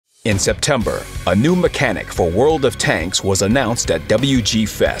In September, a new mechanic for World of Tanks was announced at WG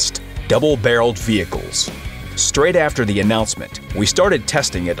Fest: double-barreled vehicles. Straight after the announcement, we started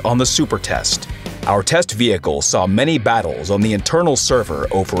testing it on the Supertest. Our test vehicle saw many battles on the internal server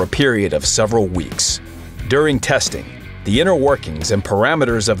over a period of several weeks. During testing, the inner workings and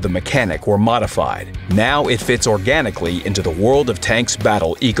parameters of the mechanic were modified. Now it fits organically into the World of Tanks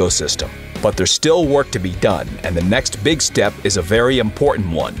battle ecosystem. But there's still work to be done, and the next big step is a very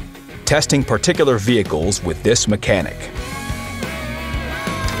important one: testing particular vehicles with this mechanic.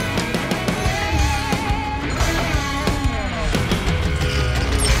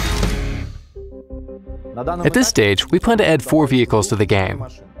 At this stage, we plan to add 4 vehicles to the game.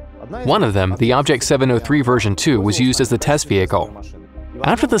 One of them, the Object 703 version 2, was used as the test vehicle.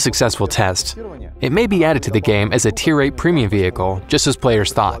 After the successful test, it may be added to the game as a Tier 8 premium vehicle, just as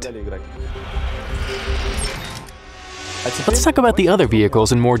players thought. Let's talk about the other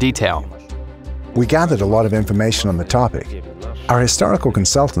vehicles in more detail. We gathered a lot of information on the topic. Our historical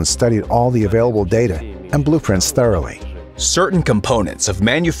consultants studied all the available data and blueprints thoroughly. Certain components of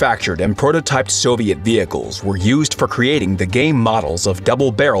manufactured and prototyped Soviet vehicles were used for creating the game models of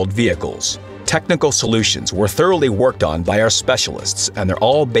double-barreled vehicles. Technical solutions were thoroughly worked on by our specialists, and they're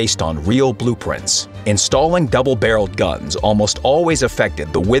all based on real blueprints. Installing double-barreled guns almost always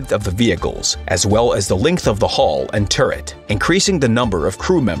affected the width of the vehicles, as well as the length of the hull and turret. Increasing the number of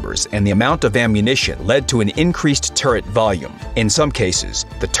crew members and the amount of ammunition led to an increased turret volume. In some cases,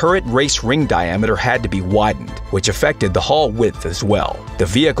 the turret race ring diameter had to be widened, which affected the hull width as well. The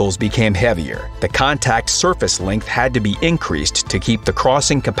vehicles became heavier. The contact surface length had to be increased to keep the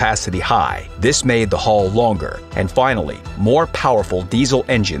crossing capacity high. This made the hull longer. And finally, more powerful diesel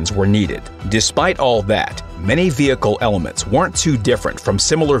engines were needed. Despite all that, many vehicle elements weren't too different from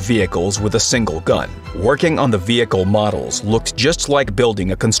similar vehicles with a single gun. Working on the vehicle models looked just like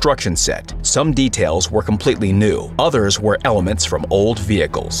building a construction set. Some details were completely new, others were elements from old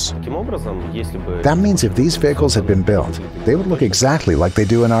vehicles. That means if these vehicles had been built, they would look exactly like they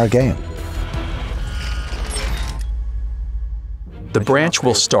do in our game. The branch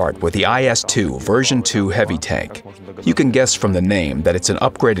will start with the IS-2 version 2 heavy tank. You can guess from the name that it's an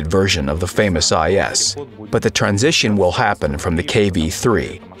upgraded version of the famous IS, but the transition will happen from the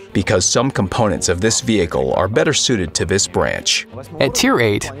KV-3 because some components of this vehicle are better suited to this branch. At Tier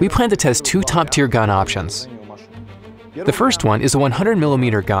 8, we plan to test 2 top-tier gun options. The first one is a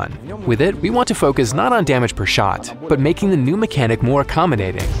 100mm gun. With it, we want to focus not on damage per shot, but making the new mechanic more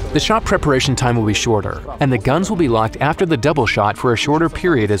accommodating. The shot preparation time will be shorter, and the guns will be locked after the double shot for a shorter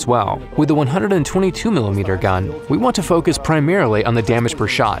period as well. With the 122mm gun, we want to focus primarily on the damage per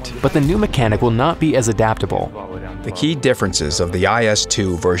shot, but the new mechanic will not be as adaptable. The key differences of the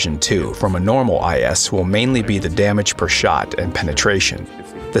IS-2 version 2 from a normal IS will mainly be the damage per shot and penetration.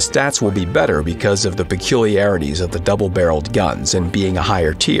 The stats will be better because of the peculiarities of the double-barreled guns and being a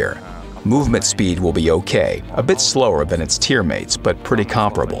higher tier. Movement speed will be okay, a bit slower than its tier mates, but pretty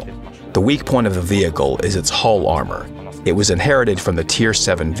comparable. The weak point of the vehicle is its hull armor. It was inherited from the Tier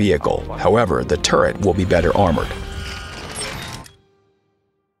 7 vehicle, however, the turret will be better armored.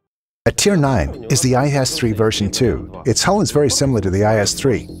 At Tier 9 is the IS-3 version 2. Its hull is very similar to the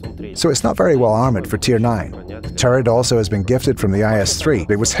IS-3, so it's not very well armored for Tier 9. The turret also has been gifted from the IS-3.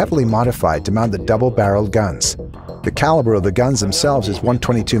 It was heavily modified to mount the double-barreled guns. The caliber of the guns themselves is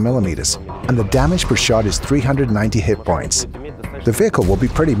 122mm, and the damage per shot is 390 hit points. The vehicle will be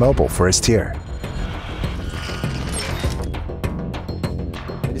pretty mobile for its tier.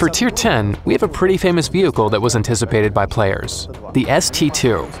 For Tier 10, we have a pretty famous vehicle that was anticipated by players, the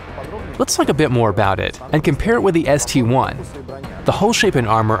ST-2. Let's talk a bit more about it and compare it with the ST-1. The hull shape and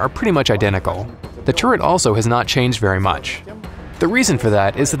armor are pretty much identical. The turret also has not changed very much. The reason for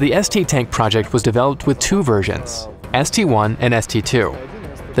that is that the ST tank project was developed with 2 versions, ST-1 and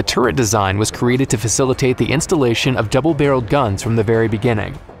ST-2. The turret design was created to facilitate the installation of double-barreled guns from the very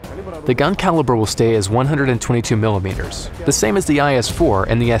beginning. The gun caliber will stay as 122mm, the same as the IS-4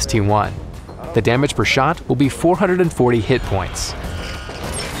 and the ST-1. The damage per shot will be 440 hit points.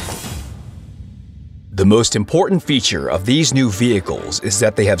 The most important feature of these new vehicles is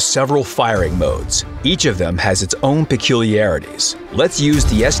that they have several firing modes. Each of them has its own peculiarities. Let's use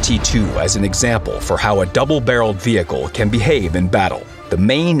the ST-2 as an example for how a double-barreled vehicle can behave in battle. The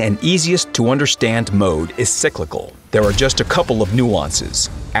main and easiest to understand mode is cyclical. There are just a couple of nuances.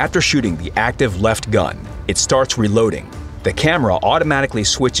 After shooting the active left gun, it starts reloading. The camera automatically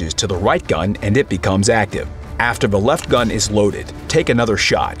switches to the right gun and it becomes active. After the left gun is loaded, take another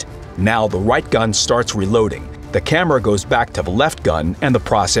shot. Now the right gun starts reloading. The camera goes back to the left gun and the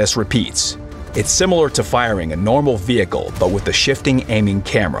process repeats. It's similar to firing a normal vehicle but with a shifting aiming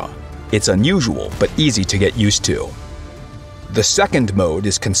camera. It's unusual but easy to get used to. The second mode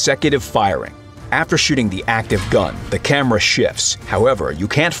is consecutive firing. After shooting the active gun, the camera shifts. However, you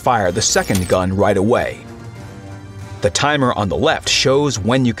can't fire the second gun right away. The timer on the left shows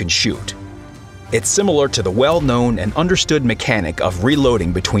when you can shoot. It's similar to the well-known and understood mechanic of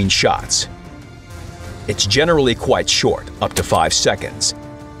reloading between shots. It's generally quite short, up to 5 seconds.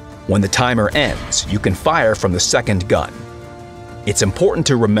 When the timer ends, you can fire from the second gun. It's important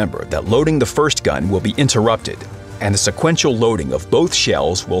to remember that loading the first gun will be interrupted, and the sequential loading of both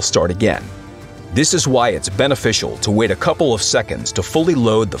shells will start again. This is why it's beneficial to wait a couple of seconds to fully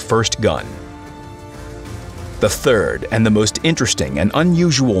load the first gun. The third and the most interesting and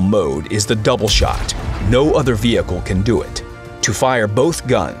unusual mode is the double shot. No other vehicle can do it. To fire both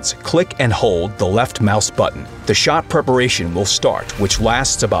guns, click and hold the left mouse button. The shot preparation will start, which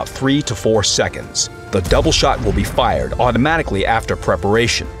lasts about 3 to 4 seconds. The double shot will be fired automatically after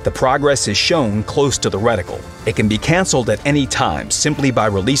preparation. The progress is shown close to the reticle. It can be cancelled at any time simply by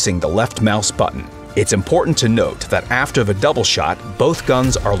releasing the left mouse button. It's important to note that after the double shot, both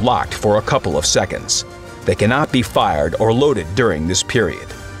guns are locked for a couple of seconds. They cannot be fired or loaded during this period.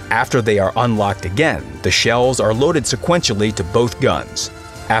 After they are unlocked again, the shells are loaded sequentially to both guns.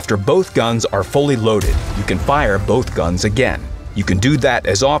 After both guns are fully loaded, you can fire both guns again. You can do that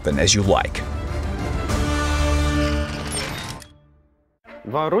as often as you like.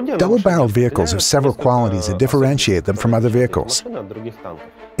 Double-barreled vehicles have several qualities that differentiate them from other vehicles.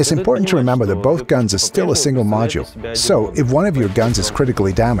 It's important to remember that both guns are still a single module, so if one of your guns is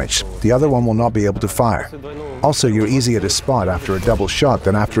critically damaged, the other one will not be able to fire. Also, you're easier to spot after a double shot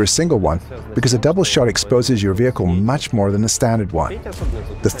than after a single one, because a double shot exposes your vehicle much more than a standard one.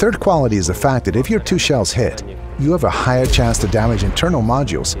 The third quality is the fact that if your 2 shells hit, you have a higher chance to damage internal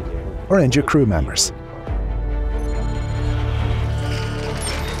modules or injure crew members.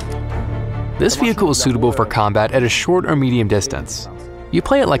 This vehicle is suitable for combat at a short or medium distance. You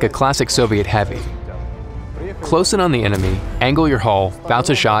play it like a classic Soviet heavy. Close in on the enemy, angle your hull,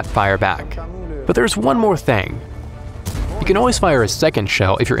 bounce a shot, fire back. But there's one more thing. You can always fire a second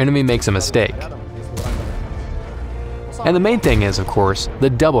shell if your enemy makes a mistake. And the main thing is, of course,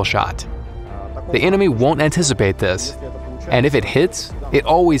 the double shot. The enemy won't anticipate this, and if it hits, it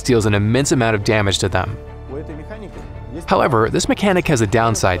always deals an immense amount of damage to them. However, this mechanic has a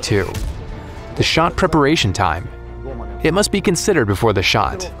downside too. The shot preparation time. It must be considered before the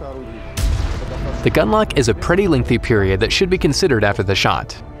shot. The gun lock is a pretty lengthy period that should be considered after the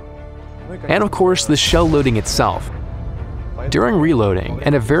shot. And of course, the shell loading itself. During reloading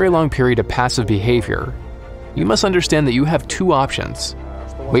and a very long period of passive behavior, you must understand that you have 2 options.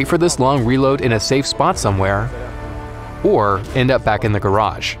 Wait for this long reload in a safe spot somewhere, or end up back in the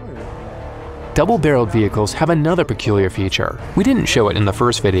garage. Double-barreled vehicles have another peculiar feature. We didn't show it in the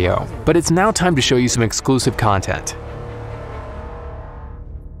first video, but it's now time to show you some exclusive content.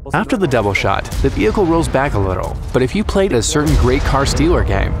 After the double shot, the vehicle rolls back a little, but if you played a certain great car stealer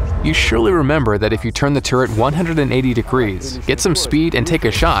game, you surely remember that if you turn the turret 180 degrees, get some speed and take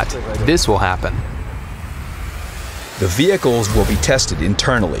a shot, this will happen. The vehicles will be tested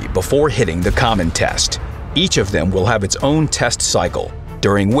internally before hitting the common test. Each of them will have its own test cycle,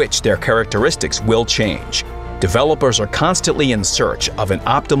 during which their characteristics will change. Developers are constantly in search of an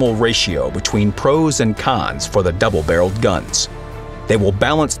optimal ratio between pros and cons for the double-barreled guns. They will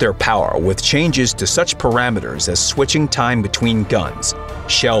balance their power with changes to such parameters as switching time between guns,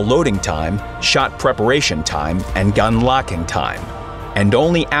 shell loading time, shot preparation time, and gun locking time. And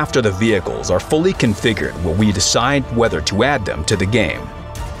only after the vehicles are fully configured will we decide whether to add them to the game.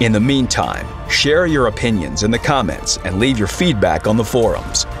 In the meantime, share your opinions in the comments and leave your feedback on the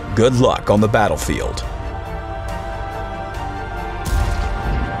forums. Good luck on the battlefield.